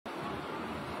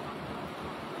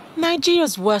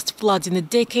Nigeria's worst floods in a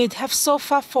decade have so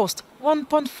far forced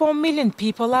 1.4 million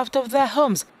people out of their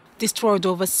homes, destroyed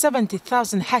over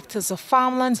 70,000 hectares of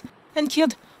farmlands, and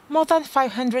killed more than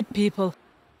 500 people.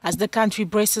 As the country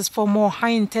braces for more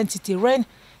high-intensity rain,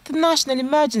 the National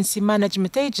Emergency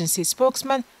Management Agency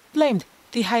spokesman blamed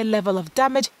the high level of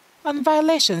damage on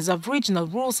violations of regional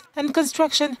rules and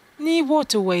construction near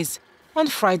waterways. On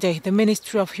Friday, the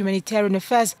Ministry of Humanitarian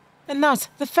Affairs announced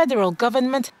the federal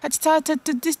government had started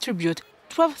to distribute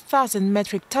 12,000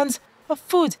 metric tons of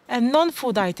food and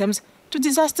non-food items to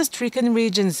disaster-stricken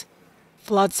regions.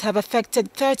 Floods have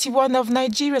affected 31 of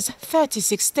Nigeria's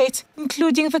 36 states,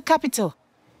 including the capital,